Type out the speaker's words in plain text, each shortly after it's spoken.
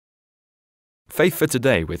Faith for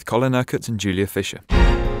Today with Colin Urquhart and Julia Fisher. The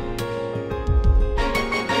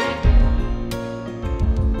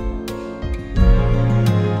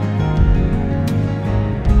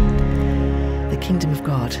Kingdom of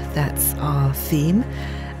God, that's our theme,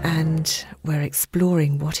 and we're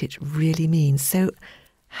exploring what it really means. So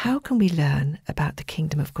how can we learn about the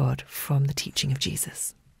Kingdom of God from the teaching of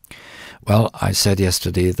Jesus? Well, I said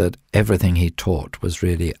yesterday that everything he taught was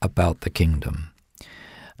really about the kingdom.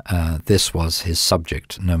 This was his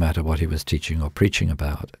subject, no matter what he was teaching or preaching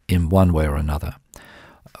about, in one way or another,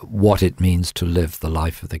 what it means to live the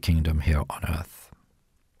life of the kingdom here on earth.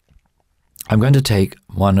 I'm going to take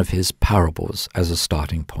one of his parables as a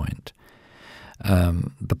starting point,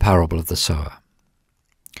 the parable of the sower.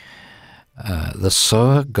 The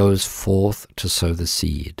sower goes forth to sow the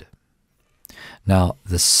seed. Now,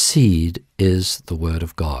 the seed is the Word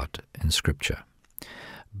of God in Scripture.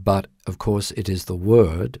 But, of course, it is the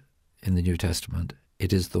Word in the New Testament.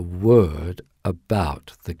 It is the Word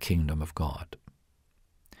about the kingdom of God.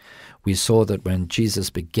 We saw that when Jesus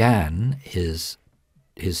began his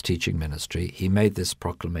teaching ministry, he made this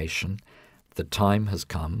proclamation: the time has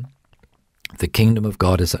come, the kingdom of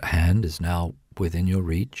God is at hand, is now within your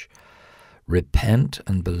reach. Repent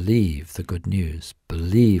and believe the good news.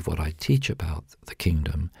 Believe what I teach about the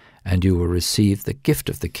kingdom, and you will receive the gift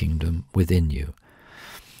of the kingdom within you.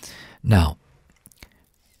 Now,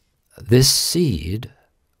 this seed,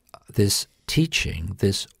 this teaching,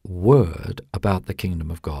 this word about the kingdom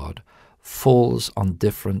of God falls on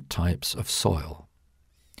different types of soil.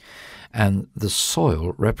 And the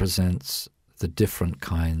soil represents the different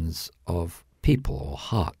kinds of people or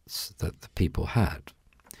hearts that the people had.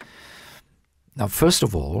 Now, first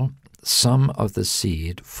of all, some of the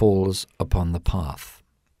seed falls upon the path.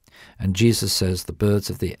 And Jesus says the birds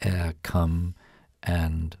of the air come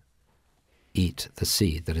and eat the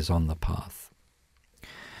seed that is on the path.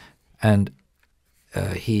 And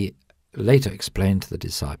he later explained to the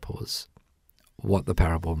disciples what the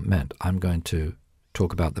parable meant. I'm going to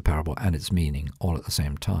talk about the parable and its meaning all at the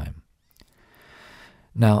same time.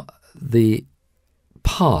 Now, the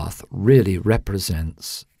path really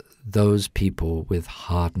represents those people with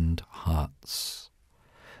hardened hearts.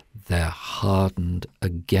 They're hardened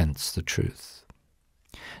against the truth.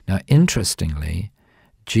 Now, interestingly,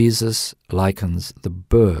 Jesus likens the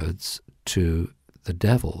birds to the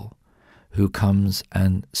devil, who comes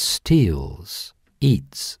and steals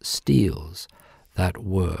that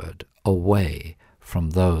word away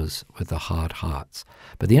from those with the hard hearts.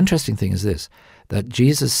 But the interesting thing is this, that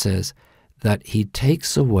Jesus says that he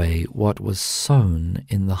takes away what was sown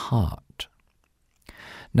in the heart.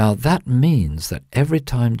 Now that means that every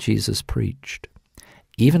time Jesus preached,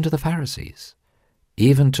 even to the Pharisees,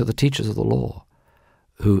 even to the teachers of the law,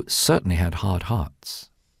 who certainly had hard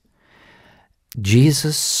hearts,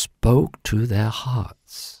 Jesus spoke to their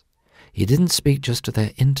hearts. He didn't speak just to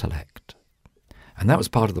their intellect. And that was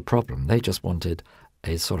part of the problem. They just wanted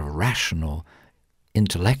a sort of rational,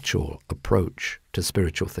 intellectual approach to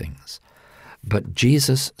spiritual things. But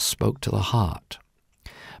Jesus spoke to the heart.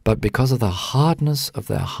 But because of the hardness of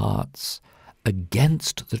their hearts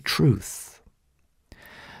against the truth,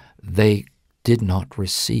 they did not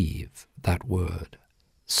receive that word.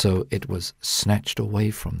 So it was snatched away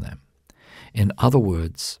from them. In other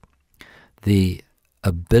words, the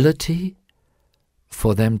ability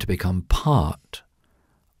for them to become part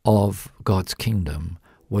of God's kingdom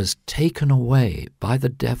was taken away by the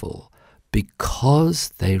devil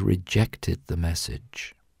because they rejected the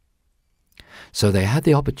message. So they had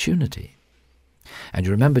the opportunity. And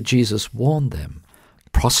you remember Jesus warned them,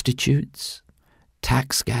 prostitutes,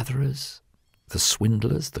 tax gatherers, the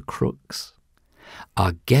swindlers, the crooks,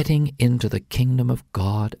 are getting into the kingdom of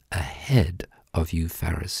God ahead of you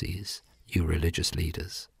Pharisees, you religious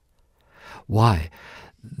leaders. Why?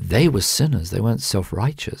 They were sinners. They weren't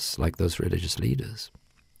self-righteous like those religious leaders.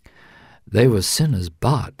 They were sinners,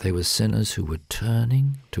 but they were sinners who were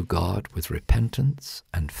turning to God with repentance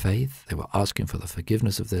and faith. They were asking for the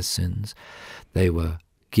forgiveness of their sins. They were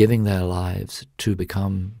giving their lives to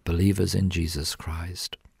become believers in Jesus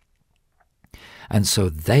Christ. And so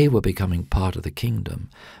they were becoming part of the kingdom.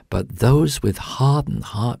 But those with hardened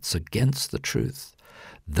hearts against the truth,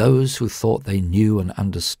 those who thought they knew and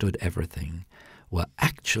understood everything, were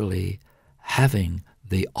actually having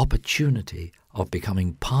the opportunity of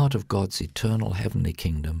becoming part of God's eternal heavenly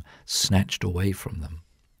kingdom snatched away from them.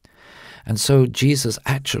 And so Jesus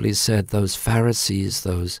actually said those Pharisees,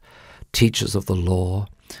 those teachers of the law,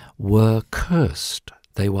 were cursed.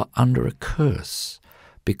 They were under a curse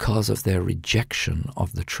because of their rejection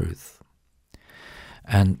of the truth.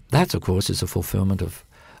 And that, of course, is a fulfillment of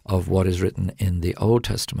of what is written in the Old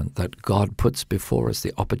Testament, that God puts before us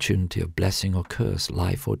the opportunity of blessing or curse,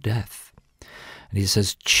 life or death. And he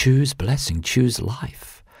says, choose blessing, choose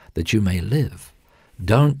life, that you may live.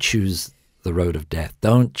 Don't choose the road of death.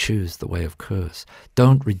 Don't choose the way of curse.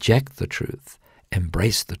 Don't reject the truth.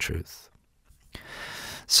 Embrace the truth.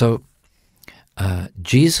 So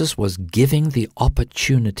Jesus was giving the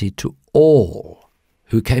opportunity to all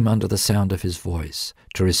who came under the sound of his voice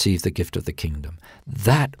to receive the gift of the kingdom.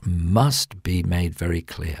 That must be made very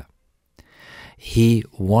clear. He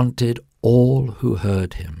wanted all who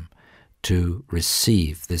heard him to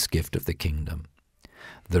receive this gift of the kingdom.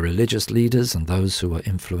 The religious leaders and those who were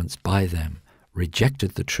influenced by them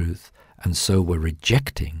rejected the truth, and so were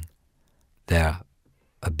rejecting their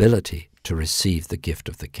ability to receive the gift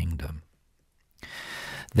of the kingdom.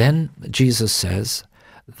 Then Jesus says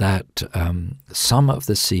that some of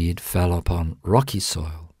the seed fell upon rocky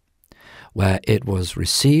soil, where it was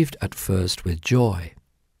received at first with joy.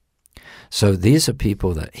 So these are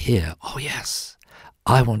people that hear, oh yes,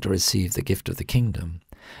 I want to receive the gift of the kingdom,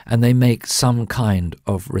 and they make some kind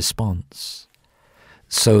of response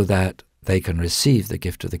so that they can receive the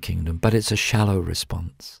gift of the kingdom, but it's a shallow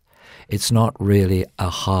response. It's not really a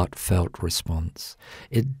heartfelt response.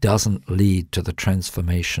 It doesn't lead to the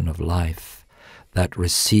transformation of life that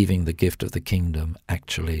receiving the gift of the kingdom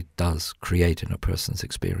actually does create in a person's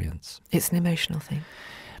experience. It's an emotional thing.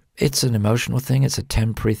 It's an emotional thing, it's a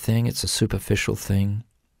temporary thing, it's a superficial thing,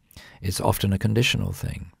 it's often a conditional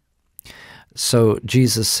thing. So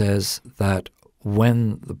Jesus says that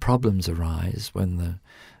when the problems arise, when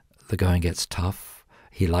the going gets tough,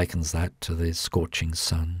 he likens that to the scorching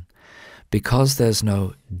sun. Because there's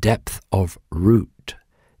no depth of root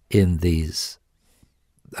in these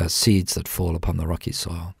seeds that fall upon the rocky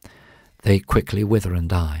soil, they quickly wither and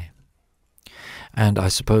die. And I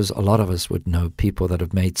suppose a lot of us would know people that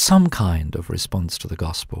have made some kind of response to the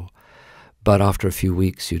gospel, but after a few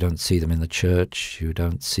weeks you don't see them in the church, you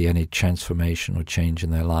don't see any transformation or change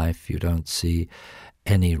in their life, you don't see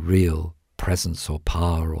any real presence or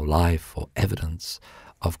power or life or evidence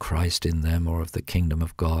of Christ in them or of the kingdom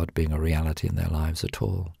of God being a reality in their lives at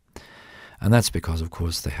all. And that's because, of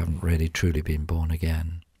course, they haven't really truly been born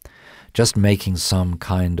again. Just making some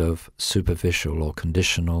kind of superficial or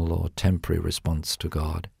conditional or temporary response to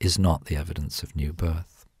God is not the evidence of new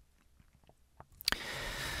birth.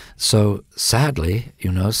 So sadly,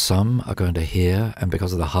 some are going to hear, and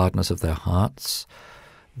because of the hardness of their hearts,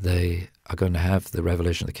 they are going to have the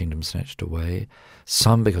revelation of the kingdom snatched away.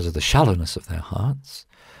 Some, because of the shallowness of their hearts,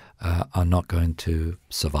 are not going to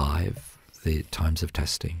survive the times of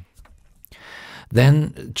testing.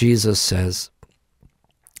 Then Jesus says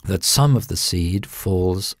that some of the seed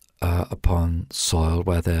falls upon soil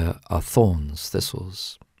where there are thorns,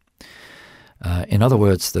 thistles. In other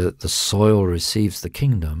words, the soil receives the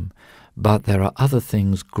kingdom, but there are other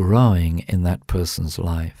things growing in that person's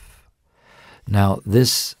life. Now,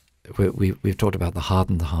 this we've talked about the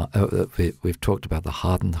hardened heart. We've talked about the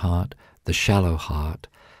hardened heart, the shallow heart.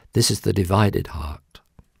 This is the divided heart.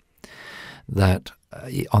 That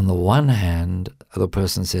on the one hand, the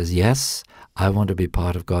person says, yes, I want to be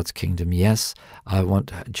part of God's kingdom. Yes, I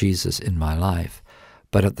want Jesus in my life.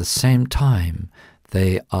 But at the same time,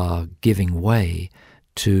 they are giving way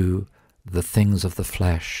to the things of the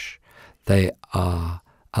flesh. They are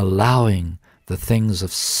allowing the things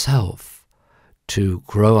of self to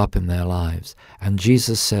grow up in their lives. And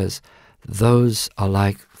Jesus says, those are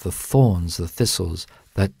like the thorns, the thistles,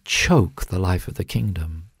 that choke the life of the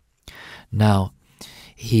kingdom. Now,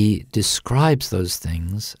 he describes those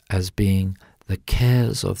things as being the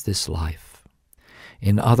cares of this life.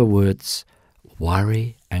 In other words,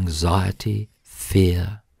 worry, anxiety,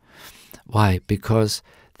 fear. Why? Because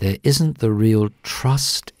there isn't the real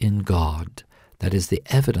trust in God that is the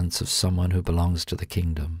evidence of someone who belongs to the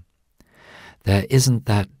kingdom. There isn't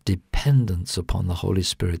that dependence upon the Holy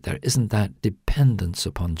Spirit. There isn't that dependence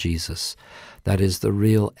upon Jesus. That is the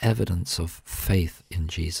real evidence of faith in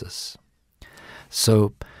Jesus.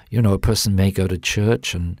 So, a person may go to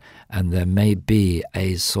church and there may be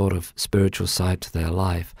a sort of spiritual side to their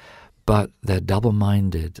life, but they're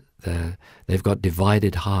double-minded. They've got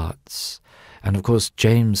divided hearts. And of course,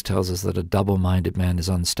 James tells us that a double-minded man is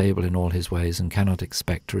unstable in all his ways and cannot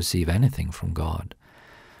expect to receive anything from God.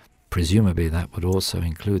 Presumably that would also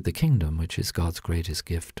include the kingdom, which is God's greatest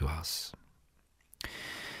gift to us.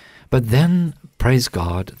 But then, praise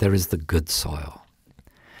God, there is the good soil.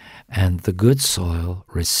 And the good soil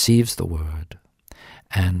receives the word.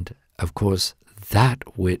 And, of course,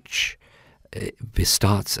 that which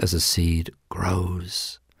starts as a seed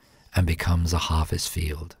grows and becomes a harvest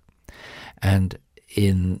field. And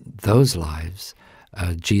in those lives,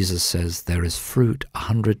 Jesus says there is fruit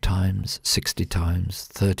 100 times, 60 times,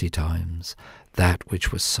 30 times that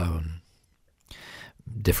which was sown.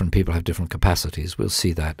 Different people have different capacities. We'll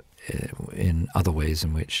see that in other ways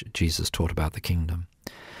in which Jesus taught about the kingdom.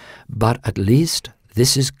 But at least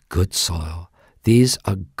this is good soil. These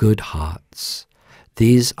are good hearts.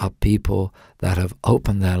 These are people that have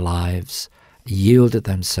opened their lives, yielded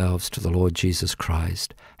themselves to the Lord Jesus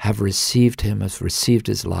Christ, have received him, have received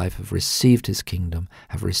his life, have received his kingdom,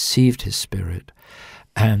 have received his spirit,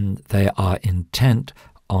 and they are intent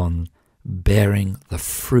on bearing the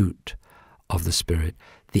fruit of the Spirit.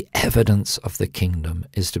 The evidence of the kingdom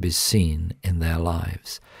is to be seen in their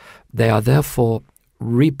lives. They are therefore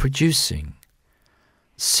reproducing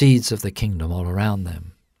seeds of the kingdom all around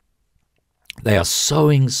them. They are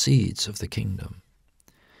sowing seeds of the kingdom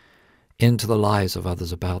into the lives of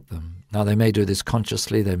others about them. Now, they may do this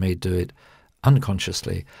consciously, they may do it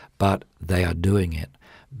unconsciously, but they are doing it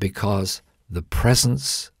because the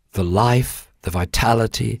presence, the life, the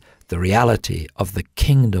vitality, the reality of the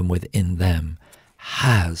kingdom within them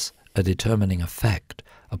has a determining effect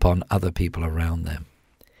upon other people around them.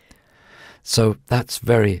 So that's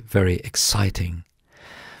very, very exciting.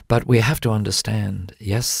 But we have to understand,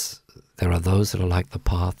 yes, there are those that are like the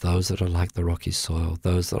path, those that are like the rocky soil,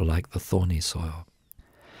 those that are like the thorny soil.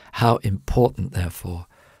 How important, therefore,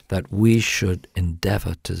 that we should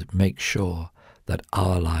endeavor to make sure that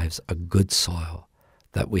our lives are good soil,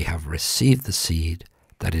 that we have received the seed,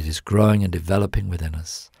 that it is growing and developing within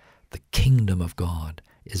us. The kingdom of God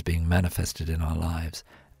is being manifested in our lives,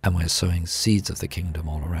 and we're sowing seeds of the kingdom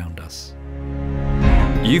all around us.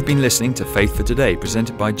 You've been listening to Faith for Today,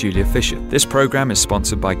 presented by Julia Fisher. This program is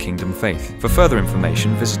sponsored by Kingdom Faith. For further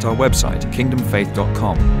information, visit our website,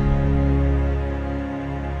 kingdomfaith.com.